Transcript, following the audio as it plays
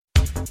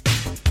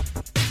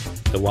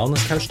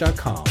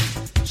TheWellnessCouch.com,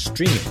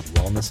 streaming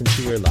wellness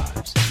into your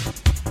lives.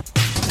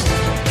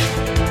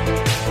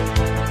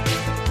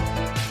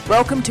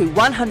 Welcome to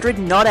 100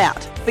 Not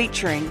Out,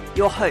 featuring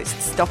your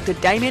hosts Dr.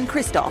 Damien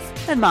Christoph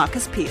and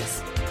Marcus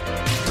Pearce.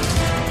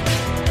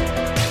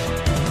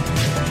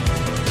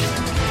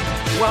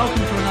 Welcome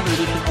to another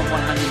edition of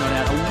 100 Not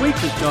Out, a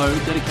weekly show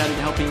dedicated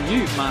to helping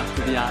you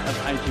master the art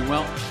of aging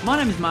well. My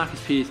name is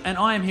Marcus Pearce, and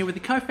I am here with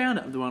the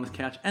co-founder of The Wellness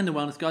Couch and The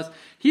Wellness Guys.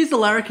 Here's the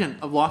larrikin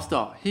of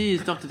lifestyle. He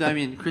is Dr.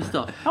 Damien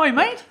Christoph. How are you,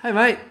 mate? Hey,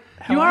 mate.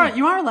 You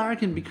are a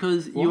larrikin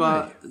because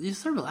you're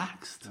so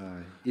relaxed.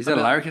 Is that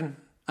a larrikin?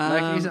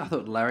 I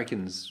thought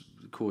larrikins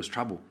cause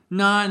trouble.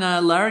 No,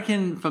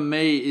 larrikin for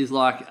me is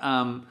like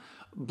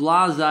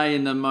blasé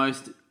in the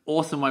most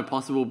awesome way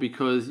possible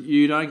because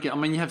you don't get... I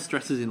mean, you have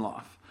stresses in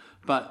life,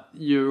 but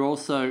you're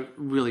also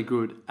really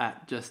good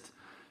at just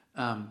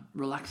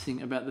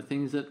relaxing about the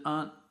things that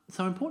aren't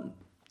so important.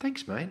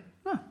 Thanks, mate.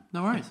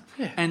 No worries.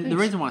 Yeah, and the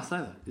reason why I say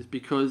that is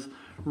because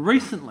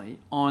recently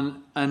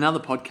on another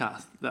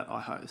podcast that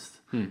I host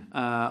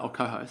or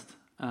co-host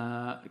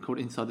called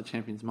Inside the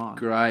Champion's Mind.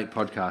 Great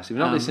podcast. If you're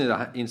not listening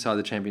to Inside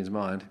the Champion's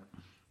Mind,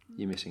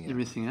 you're missing out. You're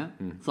missing out.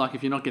 It's like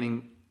if you're not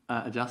getting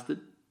adjusted,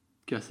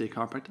 go see a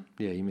chiropractor.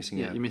 Yeah, you're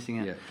missing out. You're missing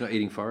out. Yeah, if you're not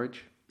eating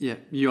forage. Yeah,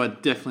 you are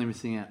definitely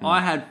missing out.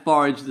 I had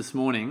forage this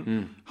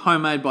morning,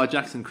 homemade by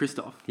Jackson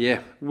Christoph.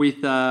 Yeah.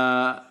 With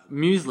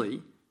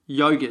muesli,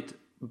 yogurt,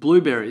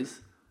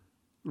 blueberries,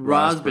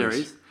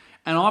 raspberries,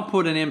 and I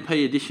put an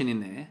MP addition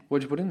in there.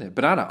 What'd you put in there?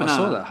 Banana. I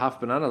saw that.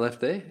 Half banana left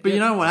there. But you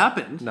know what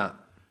happened? No.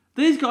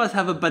 These guys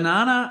have a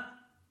banana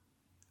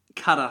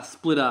cutter,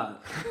 splitter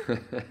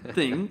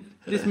thing.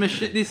 This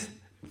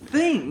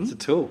thing. It's a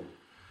tool.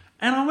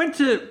 And I went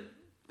to,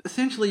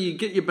 essentially you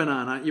get your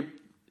banana,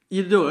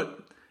 you do it,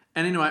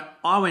 and anyway,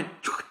 I went,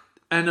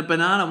 and the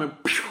banana went,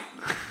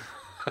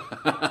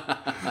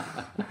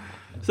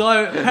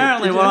 so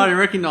apparently what I didn't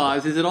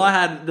recognise is that I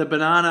had the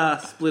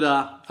banana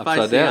splitter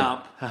facing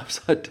up.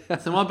 Upside down.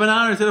 So my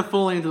banana, instead of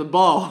falling into the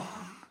bowl,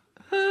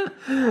 I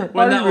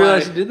didn't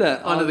realise you did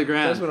that. Under the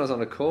ground. That's when I was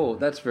on a call.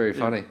 That's very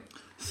funny.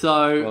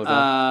 So,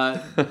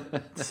 Well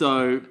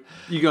so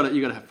you got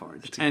to have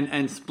forage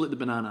and split the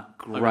banana.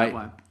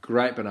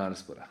 Great banana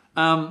splitter.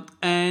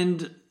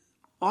 And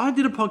I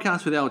did a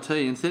podcast with LT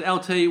and said,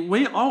 LT,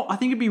 I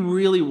think it'd be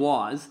really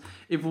wise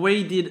if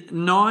we did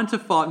 9 to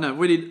 5. No,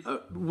 we did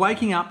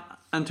waking up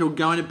until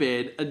going to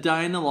bed, a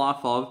day in the life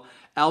of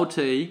LT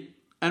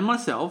and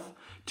myself,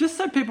 just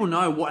so people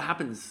know what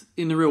happens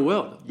in the real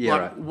world. Yeah,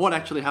 like right. What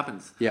actually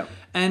happens. Yeah.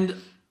 And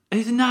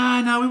he said,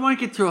 no, we won't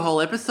get through a whole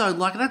episode.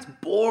 Like, that's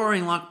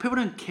boring. Like, people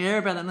don't care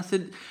about that. And I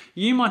said,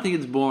 you might think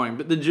it's boring,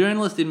 but the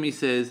journalist in me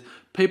says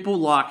people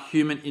like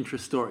human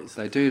interest stories.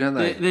 They do, don't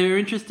they? They're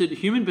interested,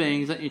 human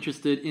beings are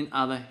interested in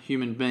other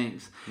human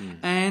beings.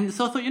 And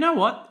so I thought, you know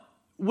what?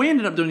 We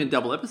ended up doing a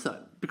double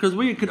episode because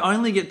we could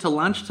only get to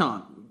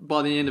lunchtime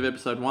by the end of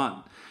episode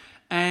 1.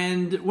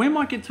 And we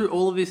might get through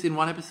all of this in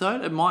one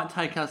episode. It might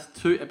take us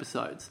 2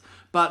 episodes.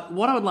 But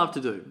what I would love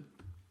to do,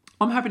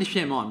 I'm happy to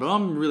share mine, but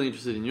I'm really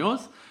interested in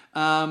yours.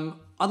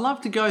 I'd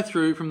love to go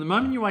through from the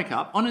moment you wake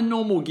up on a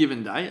normal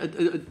given day,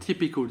 a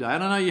typical day.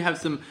 And I know you have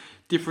some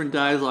different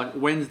days, like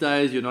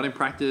Wednesdays you're not in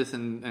practice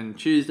and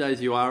Tuesdays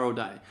you are all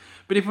day.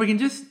 But if we can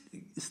just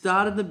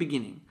start at the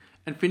beginning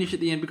and finish at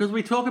the end, because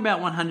we talk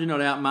about 100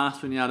 Not Out,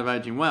 mastering the art of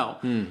aging well,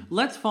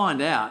 let's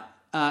find out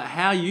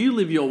how you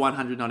live your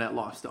 100 Not Out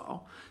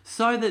lifestyle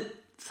so that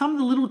some of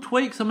the little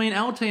tweaks, I mean,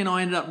 LT and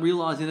I ended up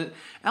realising that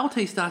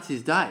LT starts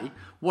his day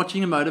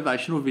watching a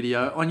motivational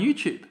video on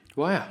YouTube.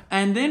 Wow.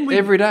 And then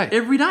Every day?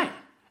 Every day.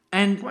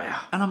 And,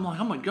 wow. And I'm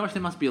like, oh my gosh,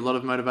 there must be a lot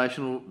of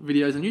motivational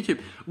videos on YouTube.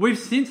 We've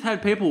since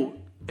had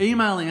people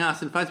emailing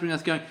us and Facebooking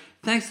us going,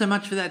 thanks so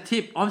much for that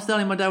tip. I'm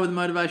starting my day with a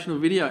motivational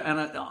video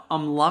and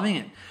I'm loving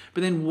it.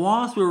 But then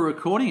whilst we were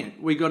recording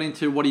it, we got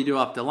into what do you do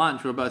after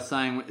lunch? We were both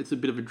saying it's a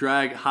bit of a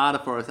drag, harder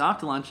for us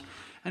after lunch.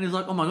 And he's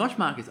like, oh my gosh,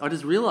 Marcus, I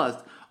just realised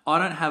I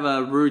don't have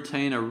a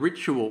routine, a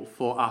ritual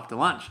for after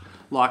lunch,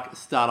 like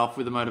start off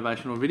with a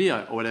motivational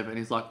video or whatever. And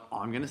he's like,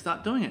 I'm going to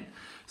start doing it.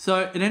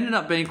 So it ended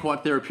up being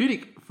quite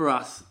therapeutic for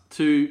us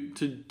to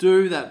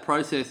do that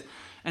process.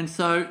 And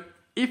so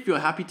if you're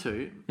happy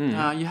to,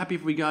 you're happy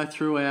if we go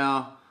through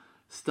our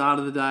start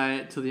of the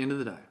day to the end of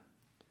the day?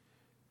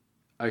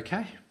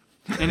 Okay.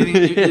 Anything?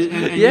 We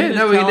can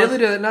never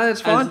do that. No,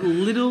 that's fine. As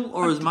little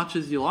or as much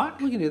as you like.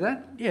 We can do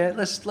that. Yeah,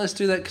 let's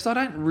do that because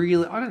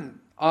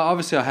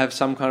obviously I have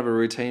some kind of a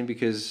routine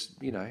because,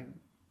 you know,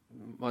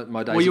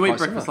 my days. Well, you are eat quite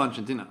breakfast, similar. lunch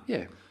and dinner.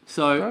 Yeah.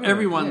 So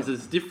everyone's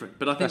is different,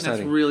 but I think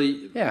that's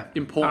really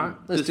important.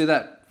 Right, let's do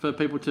that for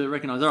people to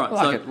recognise. All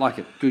right, like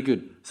it.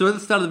 Good. So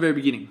let's start at the very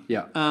beginning.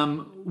 Yeah.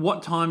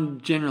 What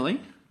time generally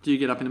do you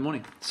get up in the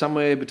morning?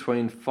 Somewhere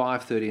between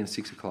 5:30 and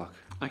 6 o'clock.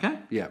 Okay.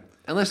 Yeah.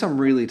 Unless I'm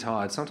really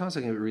tired. Sometimes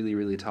I get really,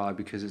 really tired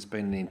because it's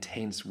been an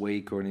intense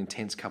week or an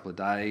intense couple of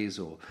days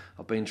or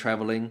I've been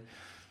travelling.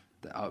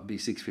 I'll be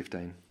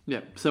 6:15.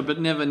 Yeah. So, but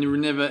never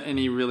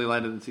any really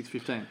later than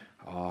 6:15.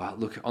 Oh,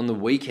 look, on the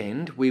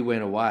weekend we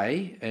went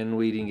away and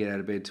we didn't get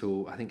out of bed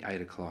till I think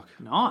 8 o'clock.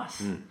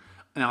 Nice.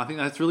 And I think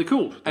that's really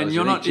cool. That And was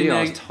you're unique. not Gee, in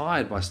I there. was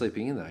tired by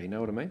sleeping in though. You know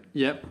what I mean?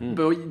 Yep.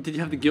 But did you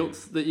have the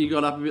guilt that you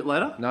got up a bit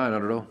later? No,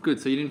 not at all. Good.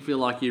 So you didn't feel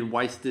like you'd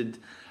wasted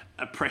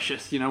a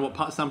precious,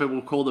 what some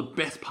people call the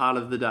best part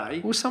of the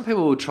day. Well, some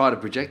people will try to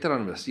project that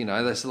on us. They're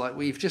like,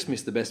 "Well, you've just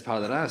missed the best part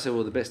of the day." I said,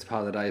 "Well, the best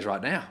part of the day is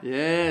right now."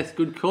 Yes,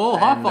 good call.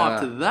 High And, five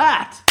to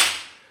that.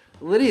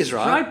 Well, it is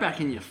right. Straight back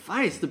in your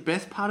face. The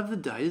best part of the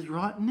day is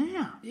right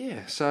now.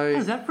 Yeah. So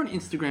How's that for an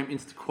Instagram,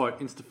 Insta quote,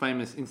 Insta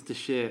famous, Insta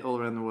share all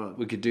around the world?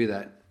 we could do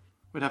that.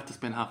 We'd have to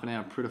spend half an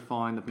hour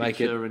prettifying the Make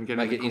picture it- and getting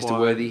make the it quote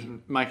Insta-worthy.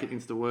 and Make it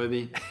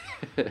Insta-worthy.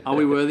 Are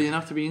we worthy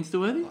enough to be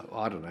Insta-worthy?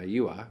 I don't know.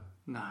 You are.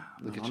 No,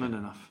 Look not at you.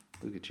 enough.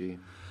 Look at you.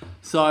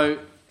 So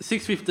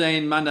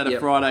 6:15 Monday to Yep.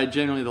 Friday,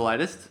 generally the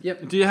latest.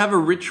 Yep. Do you have a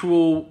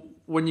ritual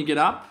when you get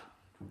up?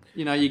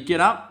 You get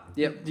up.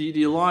 Yep. Do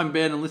you lie in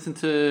bed and listen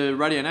to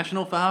Radio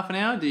National for half an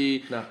hour? Do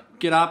you No.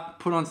 get up,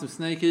 put on some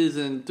sneakers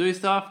and do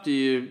stuff? Do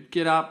you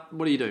get up?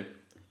 What do you do?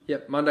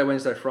 Yep. Monday,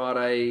 Wednesday,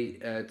 Friday.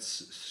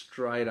 It's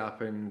straight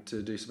up and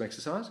to do some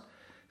exercise.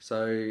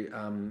 So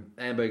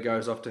Amber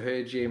goes off to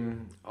her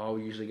gym. I'll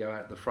usually go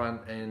out the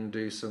front and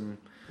do some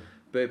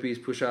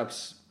burpees,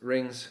 push-ups,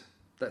 rings,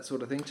 that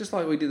sort of thing, just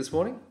like we did this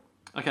morning.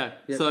 Okay.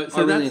 Yep. So I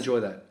really that's- enjoy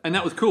that. And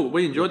that was cool.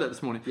 We enjoyed that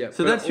this morning. Yeah.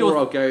 So that's or your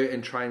I'll go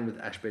and train with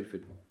Ash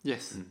Bedford.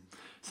 yes.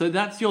 So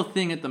that's your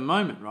thing at the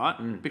moment, right?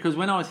 Mm. Because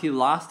when I was here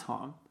last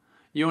time,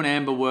 you and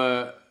Amber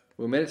were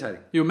We're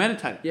meditating.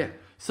 meditating. Yeah.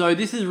 So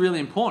this is really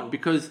important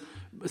because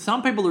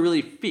some people are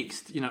really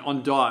fixed,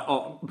 on diet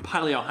or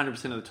paleo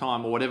 100% of the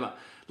time or whatever.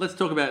 Let's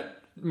talk about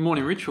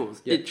morning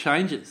rituals. Yep. It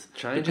changes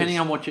depending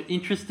on what you're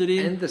interested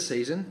in And the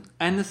season.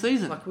 and the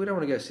season. Like, we don't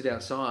want to go sit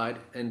outside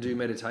and do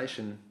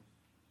meditation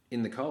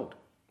in the cold.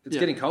 It's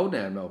Yeah. getting cold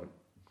now in Melbourne.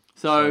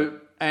 So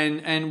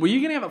and were you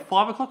getting up at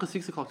 5 o'clock or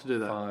 6 o'clock to do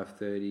that?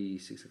 5:30,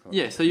 6 o'clock.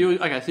 Yeah, so you're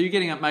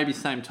getting up maybe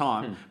same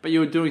time, but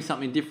you were doing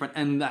something different,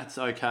 and that's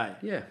okay.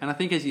 Yeah. And I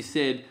think, as you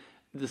said,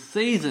 the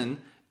season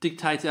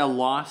dictates our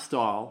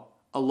lifestyle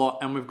a lot,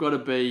 and we've got to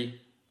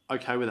be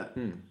okay with that.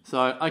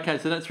 So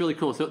that's really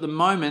cool. So at the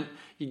moment,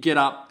 you get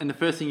up, and the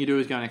first thing you do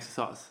is go and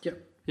exercise.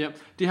 Yep. Yep.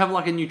 Do you have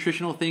like a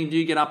nutritional thing? Do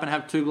you get up and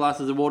have 2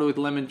 glasses of water with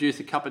lemon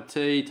juice, a cup of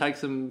tea, take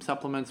some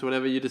supplements,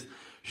 whatever? You just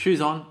shoes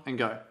on and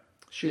go.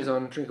 Shoes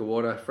on, drink of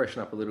water,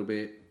 freshen up a little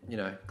bit,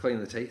 clean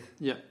the teeth.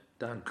 Yep.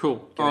 Done. Cool.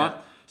 Get All right.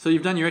 out. So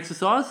you've done your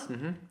exercise.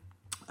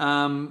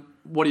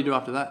 What do you do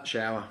after that?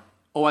 Shower.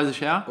 Always a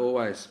shower?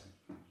 Always.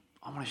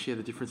 I want to share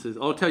the differences.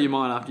 I'll tell you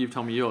mine after you've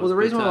told me yours. Well, the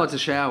reason but, why I like to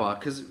shower,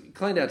 because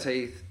cleaned our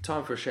teeth,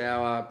 time for a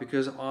shower,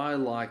 because I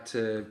like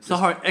to... So,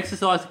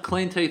 exercise,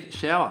 clean teeth,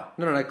 shower.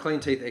 No, clean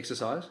teeth,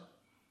 exercise.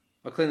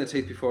 I clean the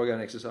teeth before I go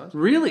and exercise.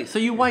 Really? So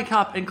you wake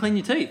up and clean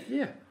your teeth?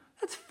 Yeah.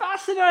 That's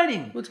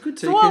fascinating. Well, it's good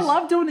too, So I 'cause-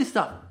 love doing this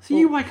stuff. So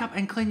you wake up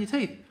and clean your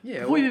teeth? Yeah,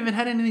 Before well- you've even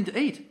had anything to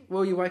eat?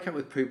 Well, you wake up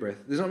with poo breath.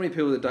 There's not many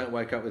people that don't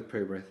wake up with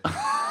poo breath.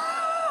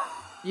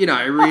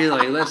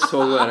 Really, let's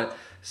talk about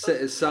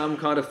it. Some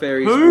kind of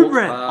fairies Poo walk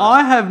breath. past.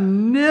 I have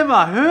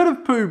never heard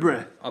of poo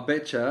breath. I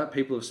bet you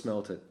people have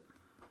smelt it.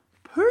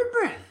 Poo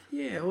breath?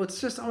 Yeah, well, it's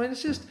just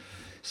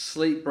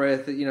sleep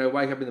breath.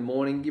 Wake up in the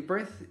morning, your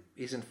breath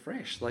isn't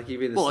fresh. Like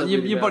you've either Well, slept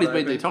your with your body's mouth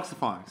been open.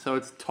 detoxifying, so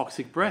it's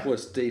toxic breath. Well,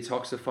 it's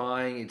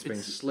detoxifying. It's been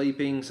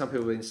sleeping. Some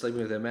people have been sleeping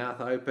with their mouth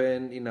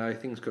open.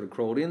 Things could have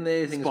crawled in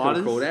there. Things could Spiders.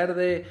 have crawled out of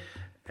there.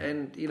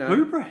 And,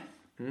 Poo breath?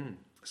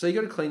 So you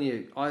got to clean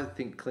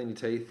your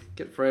teeth,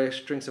 get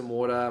fresh, drink some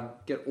water,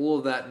 get all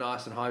of that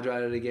nice and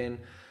hydrated again.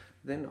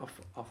 Then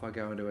off I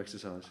go and do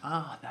exercise.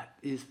 Ah, that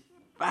is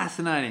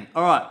fascinating.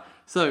 All right,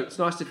 so It's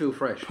nice to feel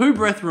fresh. poo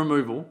breath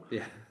removal,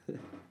 Yeah.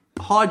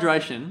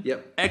 hydration,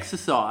 Yep.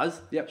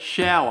 exercise, Yep.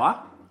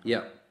 shower,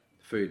 Yep.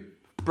 Food.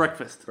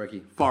 breakfast,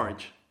 Brekkie.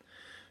 forage.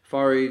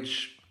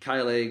 Forage,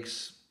 kale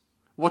eggs.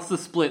 What's the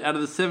split out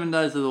of the 7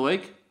 days of the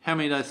week? How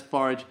many days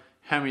forage?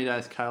 How many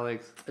days kale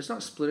eggs? It's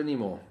not split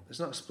anymore. It's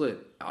not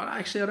split.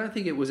 I don't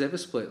think it was ever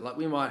split. Like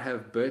we might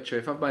have bircher.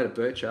 If I've made a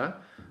bircher,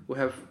 we'll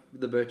have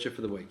the bircher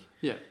for the week.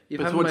 Yeah, If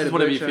but I haven't it's made a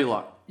whatever you bircher- feel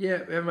like. Yeah,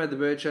 we haven't made the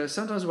bircher.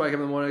 Sometimes I wake up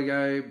in the morning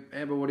and go,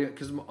 Amber, what do you...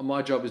 Because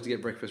my job is to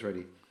get breakfast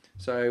ready.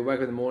 So wake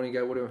up in the morning,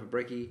 go, what do you want for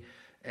brekkie?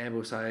 Amber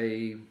will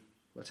say,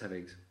 let's have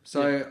eggs.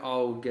 So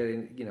I'll get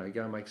in,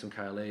 go and make some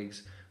kale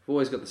eggs. I've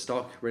always got the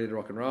stock ready to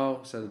rock and roll.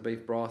 So the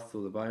beef broth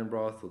or the bone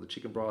broth or the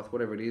chicken broth,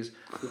 whatever it is,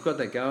 we've got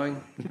that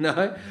going.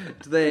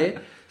 It's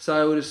there.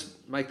 So we'll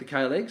just make the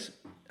kale eggs.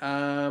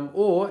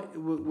 Or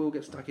we'll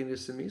get stuck into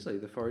some muesli,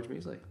 the forage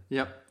muesli.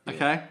 Yep.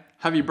 Okay.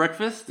 Have your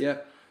breakfast. Yeah.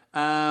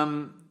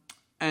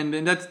 And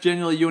then that's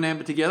generally you and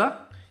Amber together.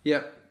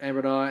 Yep. Amber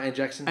and I and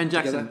Jackson. And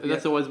Jackson. together.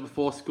 That's Yep. always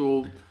before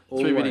school. 3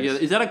 of you Always. together.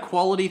 Is that a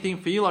quality thing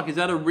for you? Like, is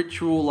that a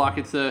ritual? Like,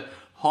 it's a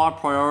high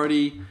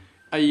priority?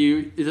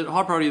 Is it a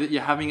high priority that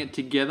you're having it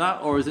together,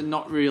 or is it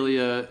not really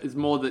it's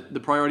more that the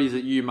priority is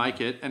that you make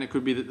it, and it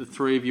could be that the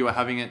 3 of you are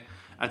having it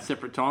at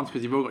separate times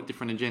because you've all got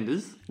different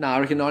agendas? No,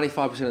 I reckon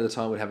 95% of the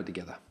time we'd have it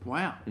together.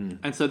 Wow.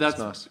 And so that's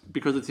nice.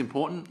 because it's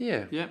important?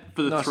 Yeah. Yeah.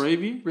 For the Nice. 3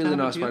 of you? to Really have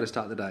it nice way together? to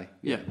start the day.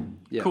 Yeah.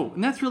 Yeah. Cool.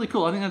 And that's really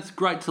cool. I think that's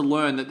great to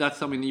learn that that's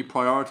something that you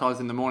prioritise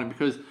in the morning,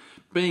 because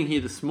being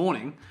here this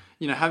morning,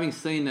 having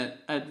seen that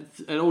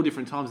at all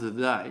different times of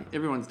the day,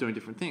 everyone's doing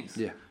different things.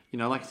 Yeah.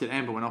 Like I said,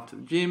 Amber went off to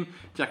the gym.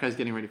 Jacko's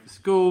getting ready for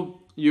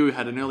school. You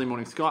had an early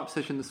morning Skype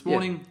session this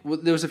morning. Yeah. Well,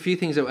 there was a few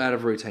things that were out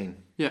of routine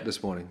Yeah.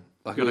 this morning.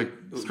 Like Got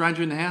a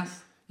stranger in the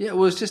house. Yeah, it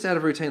was just out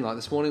of routine. Like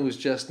this morning was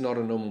just not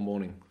a normal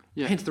morning.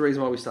 Yeah. Hence the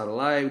reason why we started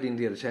late. We didn't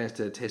get a chance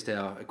to test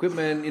our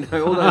equipment,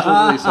 all those sorts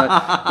of things.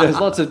 So there's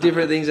lots of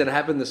different things that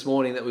happened this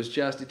morning that was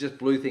it just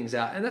blew things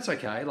out, and that's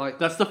okay. Like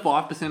That's the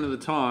 5% of the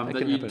time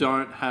that you happen.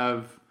 don't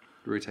have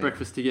routine.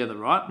 breakfast together,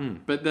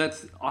 right? But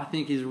that's, I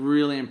think, is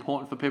really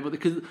important for people,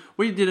 because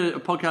we did a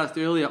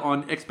podcast earlier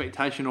on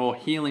expectation or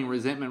healing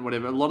resentment,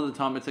 whatever. A lot of the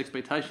time it's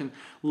expectation.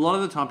 A lot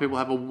of the time people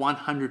have a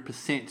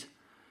 100%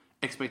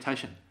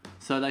 expectation.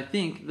 So they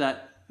think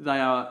that they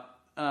are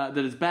that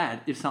it's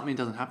bad if something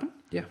doesn't happen.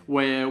 Yeah.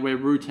 Where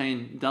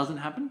routine doesn't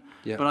happen.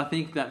 Yeah. But I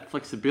think that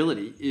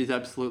flexibility is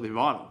absolutely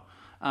vital.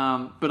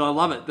 But I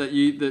love it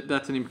that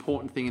that's an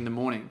important thing in the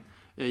morning.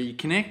 You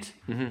connect,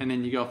 and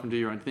then you go off and do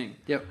your own thing.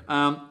 Yep.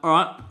 All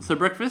right. So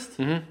breakfast.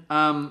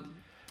 And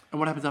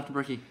what happens after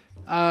brekkie?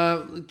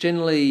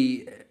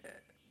 Generally,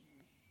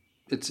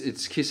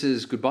 it's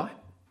kisses goodbye.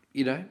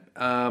 Amber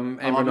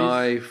and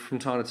I, from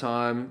time to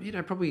time,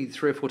 probably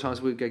 3 or 4 times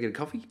a week, go get a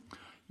coffee.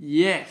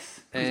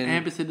 Yes. Because And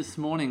Amber said this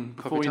morning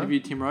before we time?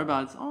 interviewed Tim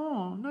Robards,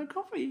 no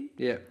coffee.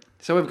 Yeah.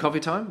 So we have coffee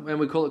time, and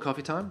we call it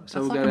coffee time. So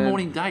That's we'll like go a down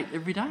morning date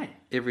every day.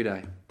 every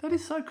day. That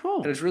is so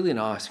cool. And it's really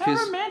nice How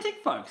because, romantic,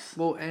 folks.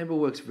 well, Amber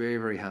works very,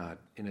 very hard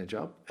in her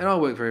job, and I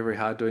work very, very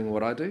hard doing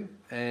what I do.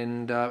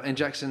 And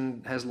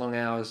Jackson has long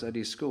hours at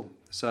his school,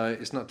 so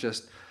it's not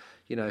just,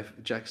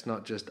 Jack's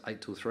not just 8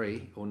 till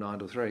 3 or 9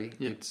 till 3.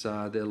 Yeah. It's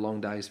they're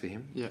long days for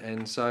him. Yeah.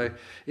 And so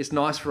it's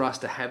nice for us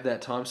to have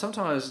that time.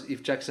 Sometimes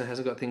if Jackson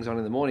hasn't got things on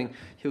in the morning,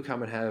 he'll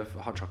come and have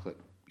a hot chocolate,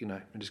 and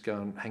just go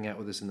and hang out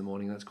with us in the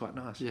morning. That's quite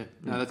nice. Yeah.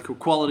 No, that's cool.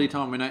 Quality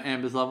time. We know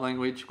Amber's love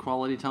language,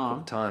 quality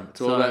time. Time. It's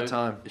all about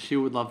time. She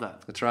would love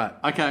that. That's right.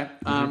 Okay.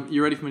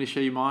 You ready for me to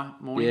share you my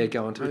morning? Yeah,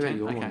 go on. Tell me about routine?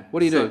 your Okay. morning. What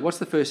do you do? So- What's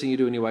the first thing you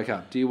do when you wake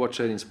up? Do you watch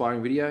an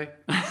inspiring video?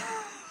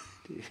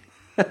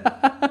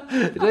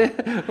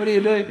 What do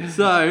you do?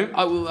 So,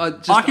 I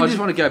just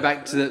want to go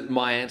back to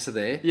my answer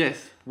there.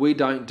 yes. We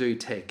don't do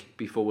tech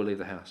before we leave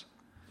the house.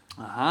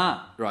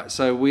 Aha. Right,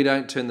 so we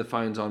don't turn the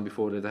phones on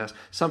before we leave the house.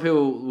 Some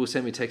people will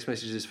send me text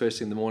messages first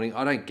thing in the morning.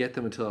 I don't get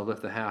them until I've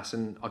left the house,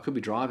 and I could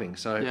be driving,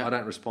 so Yeah. I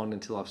don't respond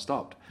until I've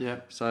stopped. Yeah.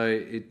 So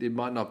it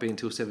might not be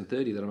until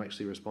 7:30 that I'm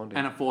actually responding.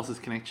 And it forces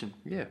connection.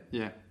 yeah.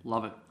 Yeah,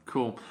 love it.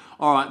 Cool.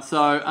 All right,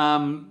 so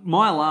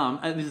my alarm,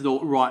 and this is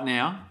all right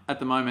now at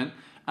the moment,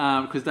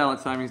 because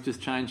daylight savings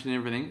just changed and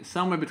everything,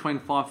 somewhere between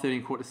 5:30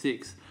 and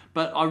 5:45.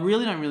 But I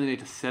really don't need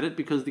to set it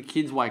because the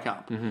kids wake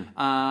up. And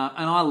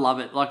I love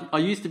it. Like, I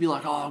used to be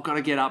like, I've got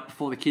to get up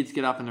before the kids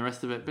get up and the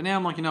rest of it. But now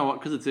I'm like, you know what,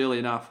 because it's early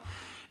enough.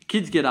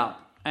 Kids get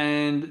up,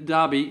 and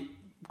Darby,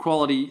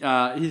 quality,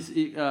 his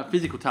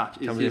physical touch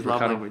is Comes in his for a love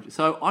cuddle. language.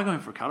 So I go in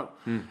for a cuddle.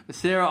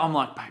 Sarah, I'm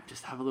like, babe,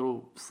 just have a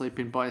little sleep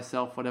in by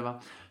yourself, whatever.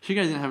 She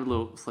goes in and have a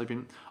little sleep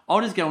in.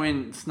 I'll just go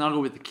in, snuggle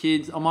with the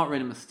kids. I might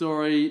read them a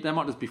story. They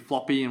might just be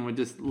floppy and we're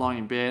just lying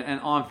in bed. And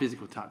I'm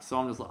physical touch, so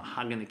I'm just like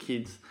hugging the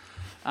kids.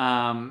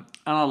 And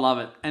I love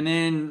it. And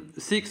then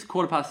 6,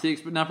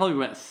 6:15, but no, probably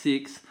about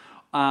 6,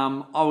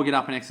 I will get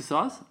up and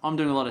exercise. I'm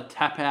doing a lot of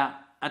tap out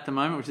at the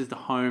moment, which is the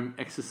home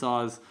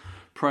exercise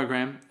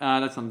program.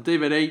 That's on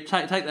DVD.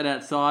 Take that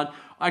outside.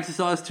 I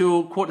exercise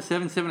till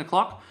 6:45, 7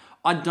 o'clock.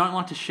 I don't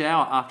like to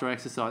shower after I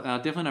exercise, and I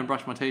definitely don't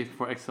brush my teeth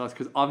before I exercise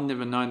because I've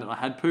never known that I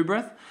had poo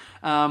breath.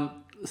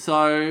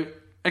 So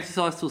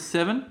exercise till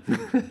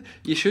 7.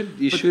 You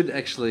should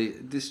actually.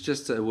 This is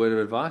just a word of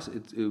advice.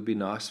 It would be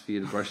nice for you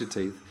to brush your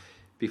teeth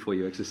before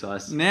you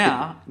exercise.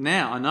 Now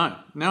I know.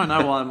 Now I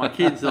know why my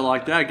kids are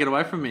like, Dad, get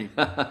away from me.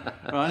 Right?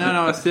 Now I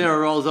know why Sarah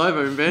rolls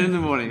over in bed in the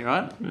morning,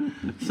 right?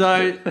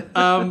 So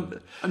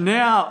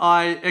now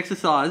I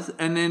exercise,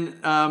 and then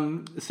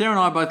Sarah and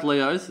I are both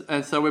Leos,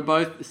 and so we're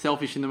both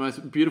selfish in the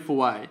most beautiful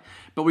way,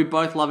 but we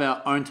both love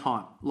our own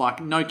time,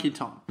 like no kid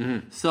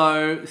time.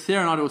 So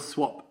Sarah and I do a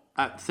swap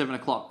at 7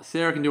 o'clock.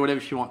 Sarah can do whatever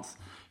she wants.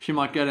 She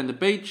might go down the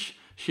beach,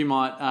 she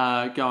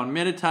might go and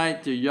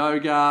meditate, do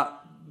yoga,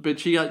 but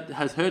she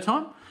has her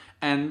time,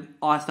 and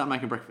I start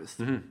making breakfast.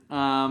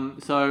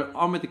 So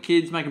I'm with the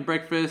kids making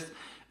breakfast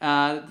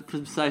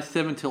from say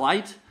 7 till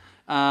 8.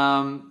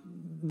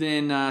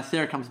 Then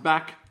Sarah comes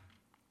back,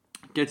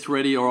 gets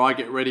ready, or I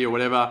get ready, or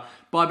whatever.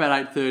 By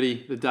about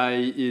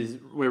 8:30,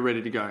 we're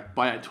ready to go.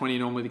 By 8:20,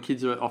 normally the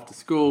kids are off to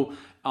school.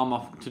 I'm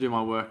off to do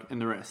my work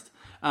and the rest.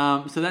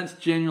 So that's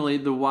generally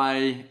the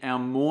way our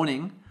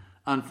morning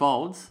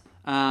unfolds.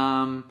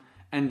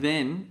 And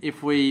then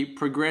if we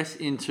progress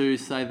into,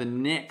 say, the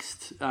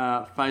next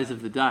phase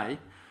of the day,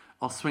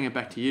 I'll swing it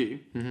back to you.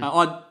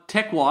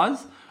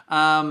 Tech-wise,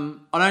 I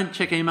don't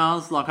check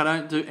emails. Like, I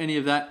don't do any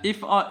of that.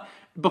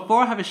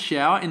 Before I have a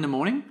shower in the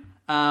morning.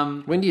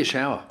 When do you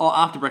shower? Or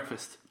after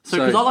breakfast. So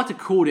because I like to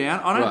cool down.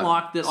 I don't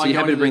like that. So you're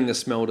happy to bring the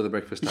smell to the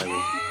breakfast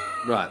table.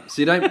 Right.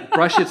 So you don't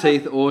brush your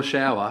teeth or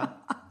shower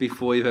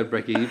before you've had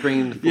brekkie. You bring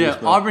in the full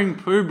smell. I bring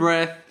poo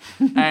breath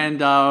and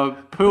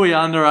pooey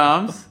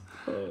underarms.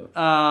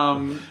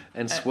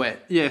 And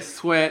sweat. Yeah,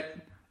 sweat.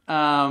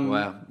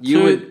 Wow.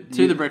 To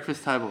the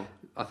breakfast table.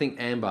 I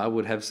think Amber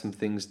would have some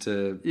things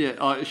to...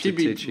 Yeah, she'd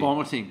be teach you.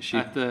 vomiting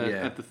at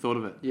the thought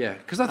of it. Yeah,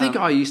 because I think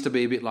I used to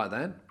be a bit like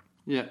that.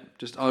 Yeah.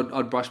 Just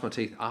I'd brush my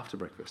teeth after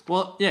breakfast.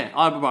 Well, yeah,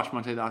 I brush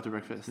my teeth after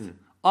breakfast.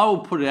 I will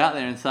put it out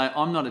there and say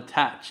I'm not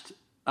attached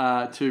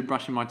to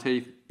brushing my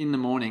teeth in the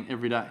morning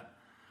every day.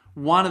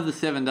 One of the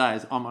 7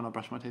 days, I might not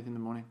brush my teeth in the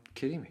morning.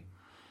 Kidding me?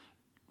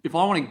 If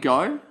I want to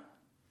go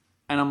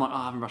and I'm like,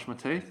 I haven't brushed my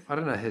teeth. I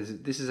don't know.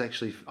 This is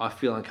actually... I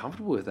feel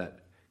uncomfortable with that.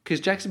 Because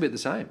Jack's a bit the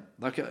same.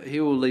 Like, he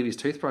will leave his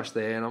toothbrush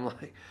there and I'm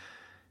like,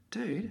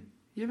 dude,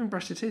 you haven't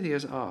brushed your teeth? He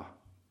goes, oh.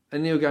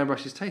 And he'll go and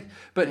brush his teeth.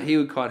 But he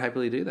would quite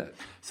happily do that.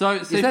 So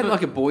is that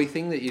like a boy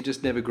thing that you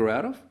just never grew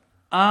out of?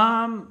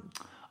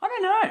 I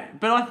don't know.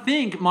 But I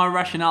think my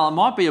rationale, it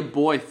might be a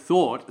boy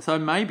thought. So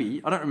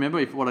maybe, I don't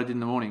remember what I did in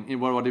the morning,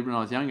 what I did when I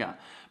was younger.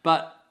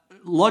 But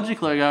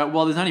logically I go,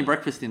 well, there's only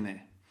breakfast in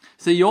there.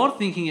 So you're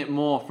thinking it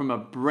more from a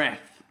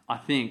breath, I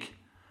think,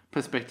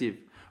 perspective.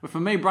 But for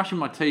me, brushing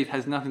my teeth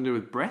has nothing to do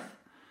with breath.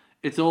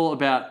 It's all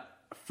about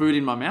food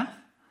in my mouth.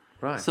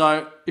 Right.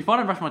 So if I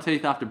don't brush my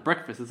teeth after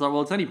breakfast, it's like,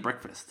 well, it's only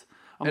breakfast.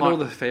 And all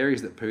the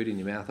fairies that pooed in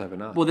your mouth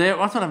overnight. Well,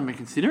 that's what I've been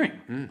considering.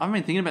 I've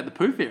been thinking about the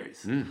poo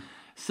fairies.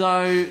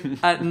 So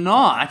at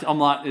night, I'm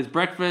like, there's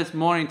breakfast,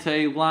 morning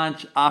tea,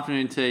 lunch,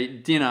 afternoon tea,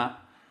 dinner.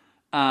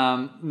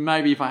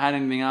 Maybe if I had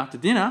anything after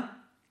dinner,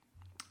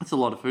 that's a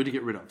lot of food to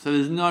get rid of. So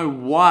there's no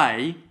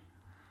way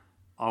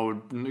I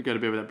would go to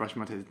bed without brushing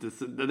my teeth.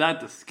 That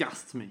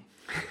disgusts me.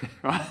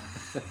 Right?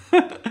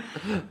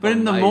 But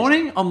in the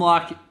morning, I'm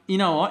like, you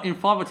know what? In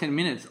 5 or 10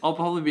 minutes, I'll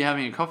probably be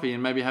having a coffee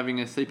and maybe having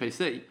a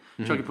CPC,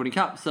 chocolate pudding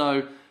cup.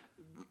 So,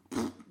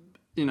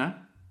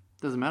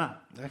 doesn't matter.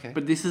 Okay.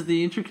 But this is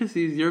the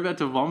intricacies. You're about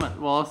to vomit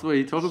whilst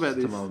we talk about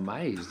this. I'm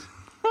amazed.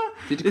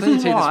 Did you clean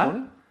your teeth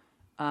this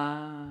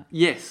morning?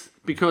 Yes,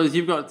 because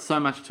you've got so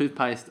much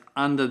toothpaste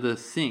under the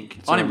sink.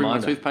 I didn't bring my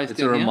toothpaste down.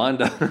 It's a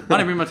reminder. I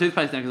didn't bring my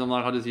toothpaste down because I'm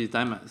like, I'll just use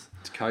Damo's.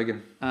 It's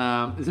Kogan.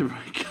 Is it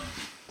right?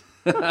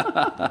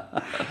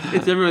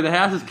 It's everywhere. The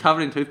house is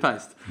covered in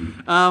toothpaste.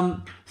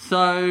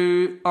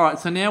 So, all right.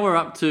 So now we're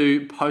up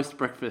to post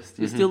breakfast.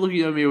 You're still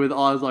looking at me with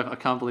eyes like, I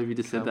can't believe you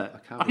just said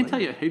that. I can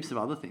tell you heaps of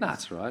other things.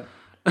 That's right.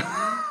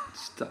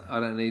 I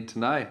don't need to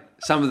know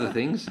some of the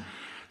things.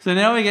 So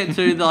now we get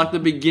to the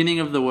beginning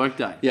of the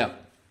workday. Yeah.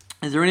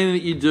 Is there anything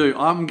that you do?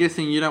 I'm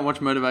guessing you don't watch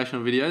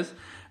motivational videos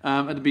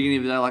at the beginning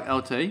of the day, like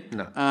LT.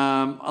 No.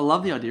 I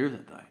love the idea of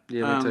that though.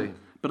 Yeah, me too.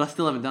 But I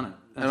still haven't done it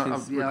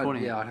since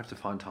recording. I'd have to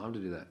find time to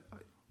do that.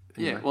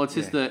 Yeah, well, it's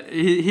just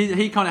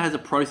he kind of has a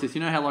process.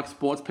 You know how like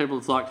sports people,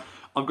 it's like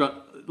I've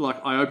got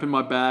I open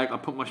my bag, I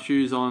put my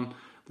shoes on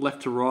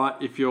left to right.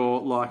 If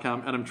you're like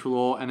Adam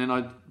Treloar, and then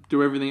I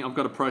do everything. I've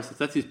got a process.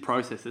 That's his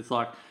process. It's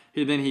like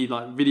he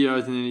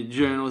videos and then he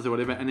journals or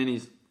whatever, and then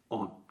he's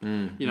on.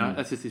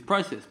 That's just his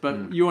process.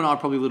 But you and I are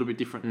probably a little bit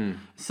different.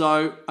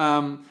 So,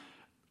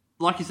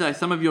 like you say,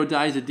 some of your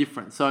days are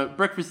different. So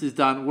breakfast is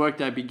done,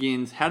 workday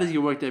begins. How does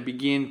your workday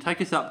begin? Take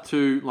us up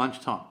to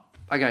lunchtime.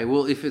 Okay,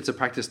 well, if it's a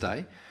practice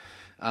day,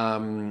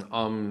 I'm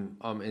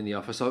in the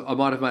office. I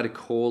might have made a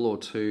call or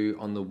two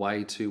on the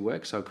way to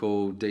work, so I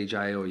call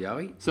DJ or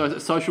Yowie. So is it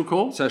a social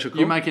call? Social call.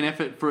 You make an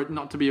effort for it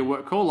not to be a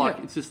work call,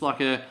 it's just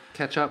like a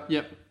catch up.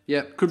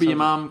 Yep. Could be your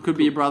mum, could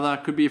be your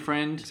brother, could be a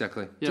friend.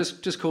 Exactly. Yep.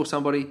 Just call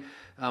somebody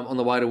on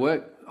the way to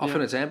work.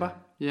 Often it's Amber.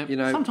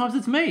 Yeah. Sometimes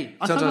it's me.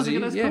 Sometimes I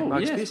get those calls.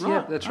 Right.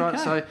 Yeah, that's right.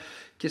 Okay. So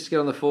just get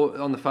on the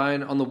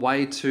phone on the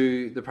way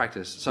to the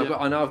practice. So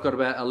I know I've got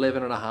about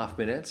 11 and a half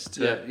minutes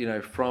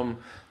to from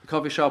the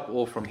coffee shop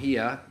or from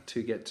here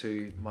to get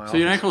to my office. So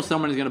you don't call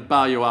someone who's going to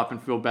bar you up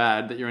and feel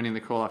bad that you're ending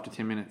the call after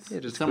 10 minutes. Yeah,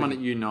 just someone that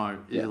you know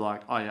is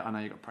like, oh yeah, I know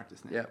you got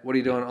practice now. Yeah. What are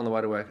you doing on the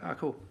way to work? Oh,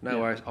 cool. No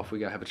worries. Off we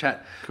go. Have a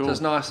chat. Cool. So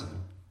it's nice.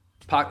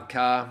 Park the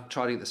car,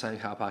 try to get the same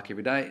car park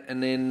every day,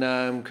 and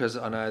then because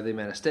I know the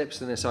amount of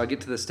steps, and then so I get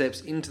to the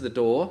steps into the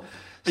door.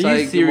 Are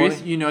you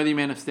serious? You know the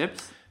amount of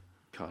steps?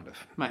 Kind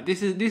of, mate.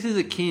 This is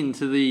akin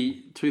to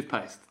the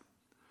toothpaste.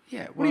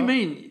 Yeah. What do you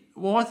mean?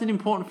 Why is it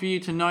important for you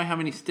to know how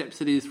many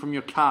steps it is from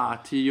your car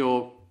to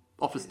your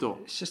office door?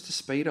 It's just the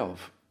speed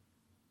of.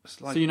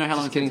 So you know how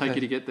long it's going to take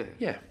you to get there?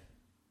 Yeah.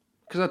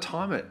 Because I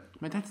time it.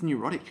 Mate, that's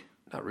neurotic.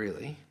 Not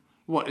really.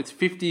 What? It's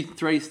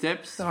 53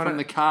 steps from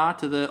the car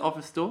to the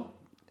office door.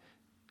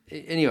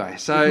 Anyway,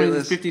 so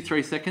it's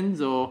 53 seconds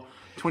or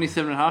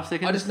 27 and a half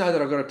seconds. I just know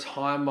that I've got to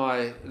time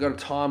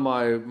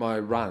my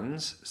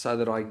runs so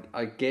that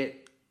I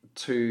get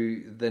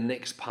to the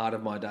next part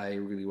of my day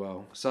really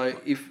well. So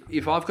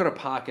if I've got to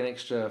park an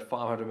extra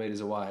 500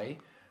 meters away,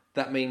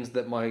 that means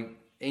that my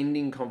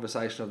ending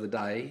conversation of the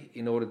day,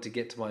 in order to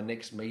get to my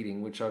next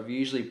meeting, which I've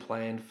usually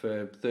planned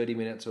for 30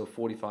 minutes or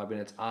 45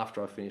 minutes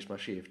after I finish my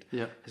shift,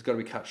 has got to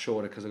be cut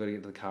shorter because I've got to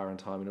get to the car in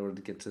time in order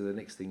to get to the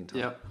next thing in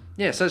time.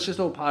 Yeah, so it's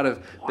just all part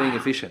of being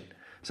efficient.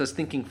 So it's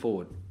thinking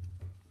forward.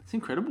 It's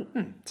incredible.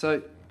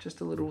 So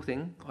just a little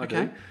thing I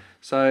Okay. do.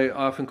 So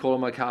I often call on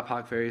my car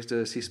park fairies to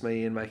assist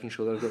me in making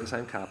sure that I've got the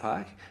same car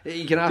park.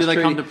 You can ask Do they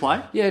Trudy, come to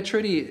play? Yeah,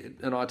 Trudy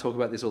and I talk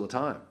about this all the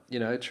time. You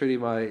know, Trudy,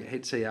 my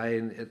head CA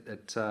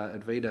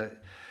at Vita,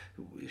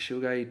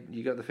 she'll go,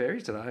 "You got the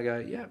fairies today?" I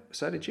go, "Yeah,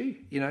 so did you."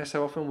 You know,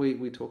 so often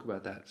we talk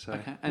about that. So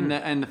Okay.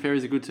 And the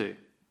fairies are good too.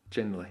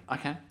 generally.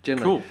 Okay.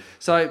 Generally. Cool.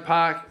 So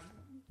park,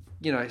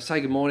 you know,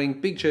 say good morning,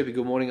 big chirpy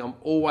good morning. I'm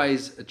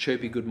always a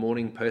chirpy good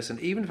morning person.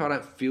 Even if I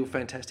don't feel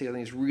fantastic, I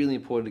think it's really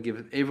important to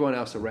give everyone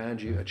else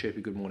around you a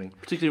chirpy good morning.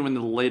 Particularly when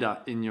they're the leader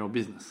in your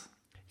business.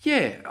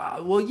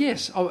 Yeah, well,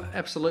 yes,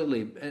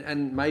 absolutely.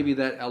 And maybe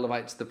that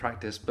elevates the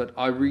practice, but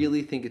I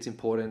really think it's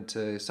important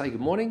to say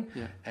good morning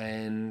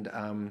and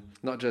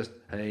not just,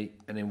 hey,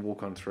 and then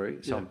walk on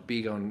through. So I'm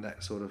big on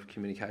that sort of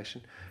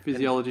communication.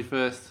 Physiology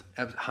first.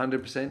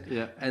 100%.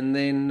 Yeah. And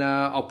then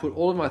I'll put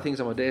all of my things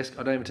on my desk.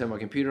 I don't even turn my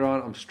computer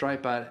on. I'm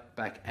straight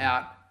back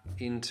out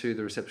into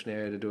the reception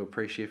area to do a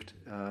pre-shift,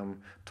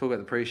 talk about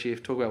the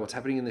pre-shift, talk about what's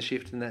happening in the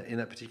shift in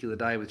that particular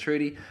day with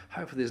Trudy.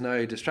 Hopefully there's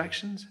no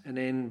distractions, and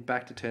then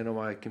back to turn all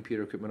my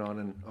computer equipment on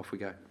and off we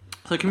go.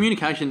 So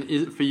communication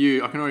is for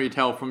you, I can already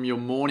tell from your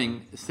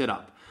morning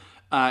setup,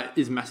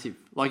 is massive.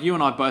 Like you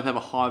and I both have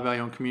a high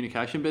value on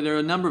communication, but there are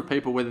a number of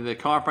people, whether they're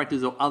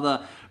chiropractors or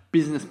other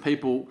business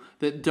people,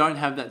 that don't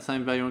have that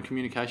same value on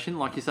communication.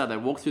 Like you said, they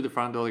walk through the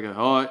front door, they go,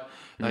 "Hi,"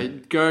 they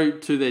go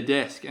to their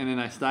desk and then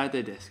they stay at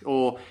their desk.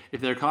 Or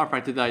if they're a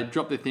chiropractor, they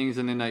drop their things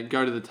and then they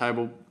go to the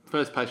table,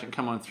 first patient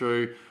come on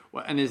through,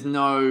 and there's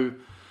no...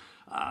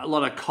 a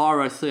lot of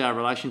chiro-CA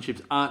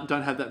relationships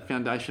don't have that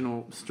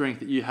foundational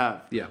strength that you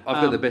have. Yeah,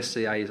 I've got the best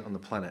CAs on the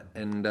planet,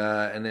 and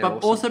they're but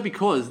awesome. also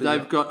because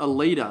they've got a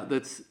leader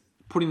that's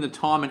putting the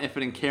time and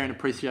effort and care and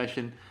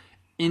appreciation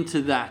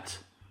into that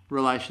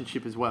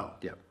relationship as well.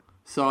 Yeah.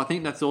 So I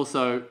think that's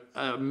also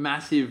a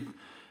massive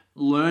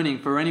learning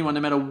for anyone,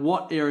 no matter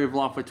what area of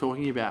life we're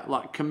talking about.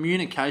 Like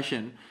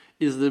communication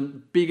is the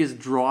biggest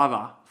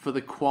driver for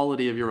the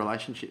quality of your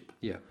relationship.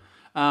 Yeah.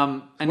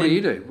 And What do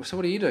you do? So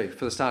what do you do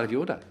for the start of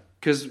your day?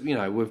 Because, you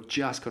know, we've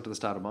just got to the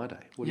start of my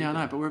day. What do Yeah, you do?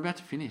 I know, but we're about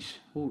to finish.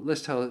 Well,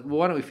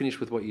 why don't we finish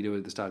with what you do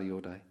at the start of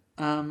your day?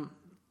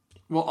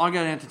 Well, I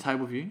go down to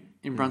Tableview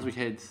in Brunswick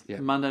Heads,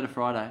 Monday to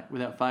Friday,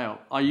 without fail.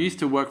 I used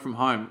to work from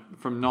home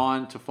from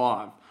 9 to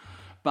 5,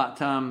 but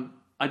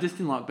I just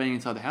didn't like being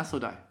inside the house all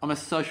day. I'm a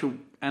social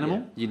animal.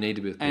 Yeah, you need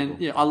to be with people.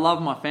 And I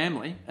love my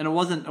family, and it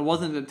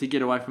wasn't to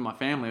get away from my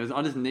family. It was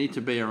I just need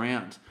to be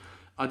around.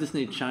 I just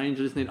need change.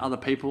 I just need other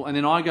people. And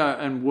then I go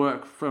and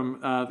work from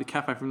the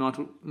cafe from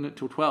 9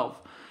 till 12.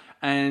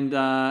 And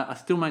I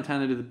still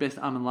maintain it as the best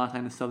almond latte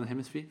in the Southern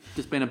Hemisphere.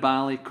 Just been to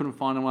Bali, couldn't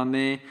find one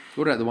there.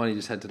 What about the one you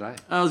just had today?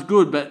 It was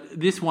good, but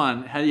this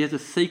one he has a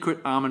secret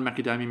almond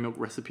macadamia milk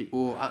recipe.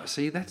 Well,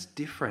 see, that's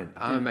different.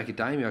 Almond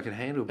macadamia I can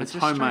handle, but It's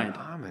just straight homemade.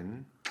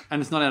 almond,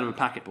 And it's not out of a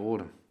packet.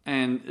 boredom.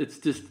 And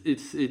it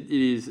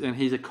is, and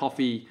he's a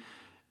coffee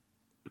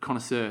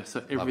connoisseur,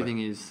 so everything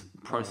is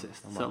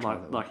processed. So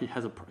like he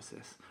has a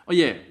process. Oh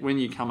yeah, when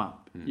you come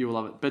up, you will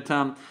love it. But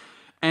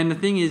and the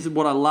thing is,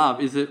 what I love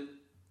is that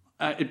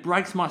it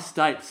breaks my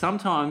state.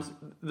 Sometimes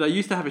they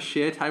used to have a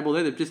share table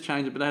there. They've just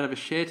changed it, but they have a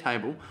share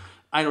table.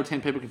 8 or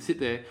 10 people can sit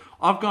there.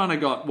 I've kind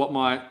of got what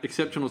my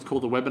exceptionals call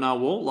the webinar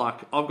wall. Like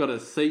I've got a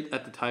seat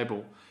at the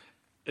table,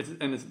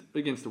 and it's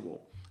against the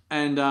wall,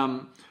 and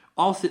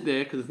I'll sit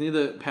there because it's near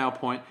the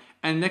PowerPoint,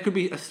 and there could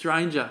be a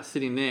stranger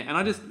sitting there.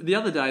 And the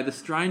other day, the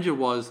stranger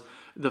was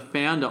the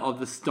founder of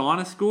the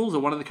Steiner schools, or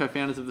one of the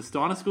co-founders of the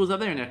Steiner schools up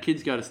there, and our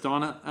kids go to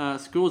Steiner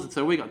schools, and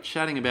so we got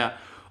chatting about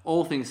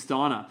all things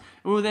Steiner.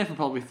 And we were there for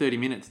probably 30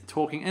 minutes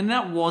talking, and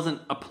that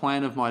wasn't a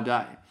plan of my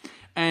day.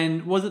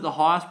 And was it the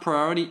highest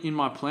priority in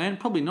my plan?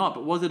 Probably not,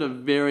 but was it a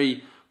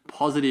very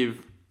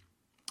positive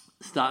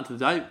start to the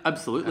day?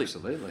 Absolutely.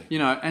 Absolutely. You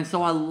know, and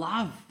so I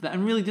love that.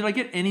 And really, did I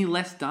get any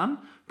less done?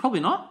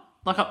 Probably not.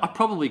 Like I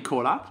probably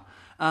caught up.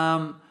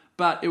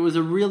 But it was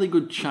a really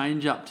good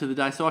change up to the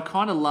day. So I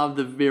kind of love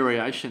the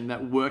variation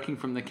that working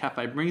from the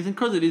cafe brings. And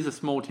because it is a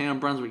small town,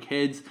 Brunswick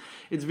Heads,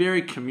 it's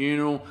very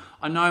communal.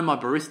 I know my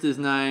barista's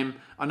name.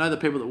 I know the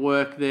people that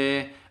work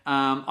there.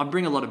 I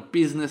bring a lot of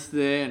business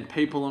there and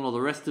people and all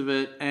the rest of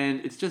it.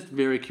 And it's just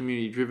very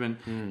community driven.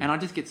 And I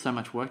just get so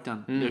much work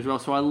done there as well.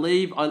 So I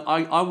leave,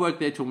 I work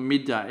there till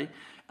midday.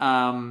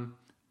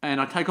 And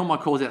I take all my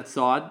calls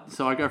outside,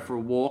 so I go for a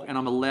walk, and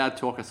I'm a loud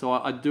talker, so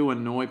I do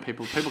annoy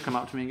people. People come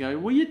up to me and go,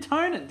 "Will you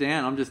tone it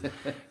down?" I'm just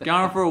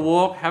going for a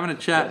walk, having a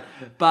chat.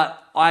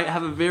 But I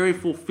have a very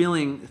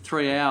fulfilling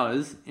 3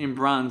 hours in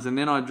Bruns, and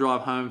then I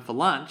drive home for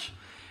lunch.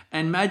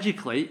 And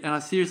magically, and I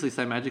seriously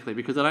say magically,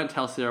 because I don't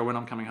tell Sarah when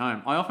I'm coming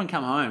home, I often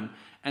come home,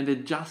 and they're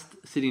just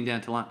sitting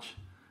down to lunch.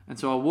 And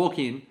so I walk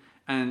in,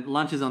 and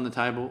lunch is on the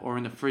table, or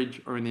in the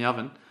fridge, or in the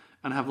oven,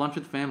 and I have lunch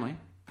with the family,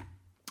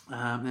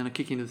 and then I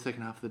kick into the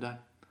second half of the day.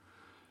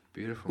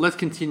 Beautiful. Let's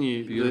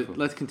continue. Beautiful.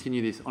 Let's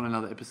continue this on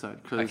another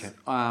episode because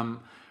Okay.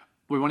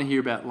 we want to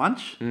hear about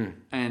lunch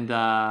and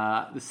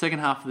the second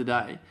half of the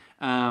day,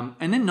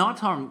 and then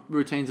nighttime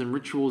routines and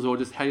rituals, or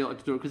just how you like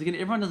to do it. Because again,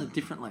 everyone does it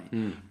differently.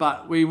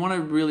 But we want to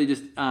really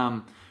just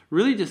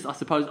really just, I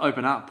suppose,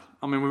 open up.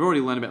 I mean, we've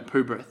already learned about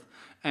poo breath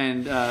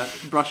and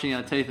brushing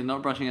our teeth and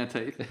not brushing our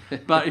teeth.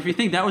 But if you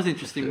think that was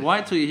interesting,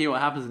 wait till you hear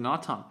what happens at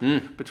night time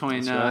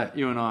between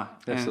you and I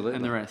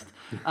and the rest.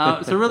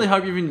 So really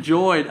hope you've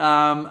enjoyed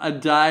a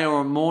day or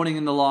a morning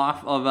in the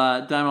life of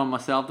Damo and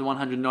myself, the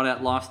 100 Not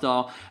Out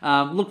lifestyle.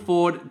 Look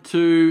forward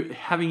to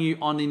having you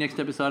on the next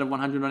episode of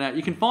 100 Not Out.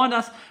 You can find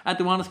us at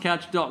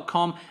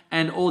thewellnesscouch.com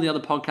and all the other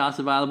podcasts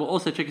available.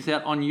 Also check us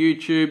out on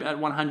YouTube at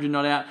 100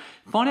 Not Out.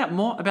 Find out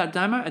more about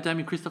Damo at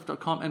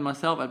damianchristoph.com and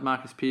myself at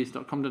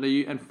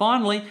marcuspierce.com.au. And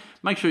finally,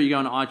 make sure you go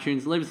on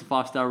iTunes, leave us a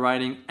 5-star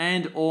rating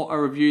and or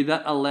a review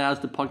that allows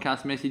the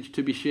podcast message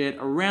to be shared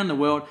around the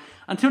world.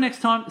 Until next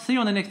time, see you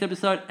on the next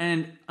episode,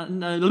 and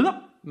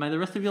may the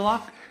rest of your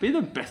life be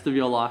the best of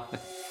your life.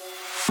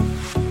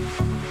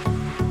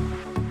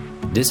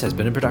 This has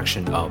been a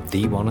production of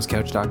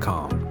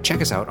TheWellnessCouch.com. Check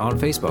us out on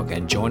Facebook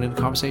and join in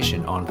the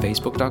conversation on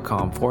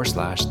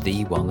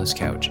Facebook.com/The Wellness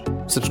Couch.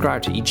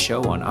 Subscribe to each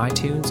show on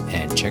iTunes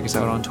and check us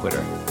out on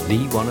Twitter.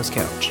 The Wellness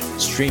Couch,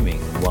 streaming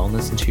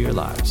wellness into your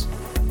lives.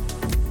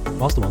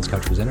 Whilst the Wellness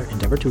Couch presenter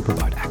endeavor to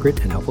provide accurate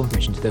and helpful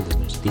information to their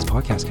listeners, these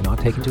podcasts cannot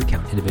take into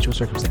account individual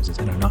circumstances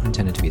and are not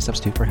intended to be a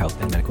substitute for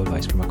health and medical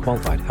advice from a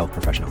qualified health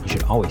professional. You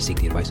should always seek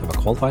the advice of a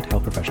qualified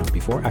health professional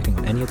before acting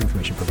on any of the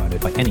information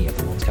provided by any of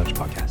the Wellness Couch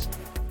podcasts.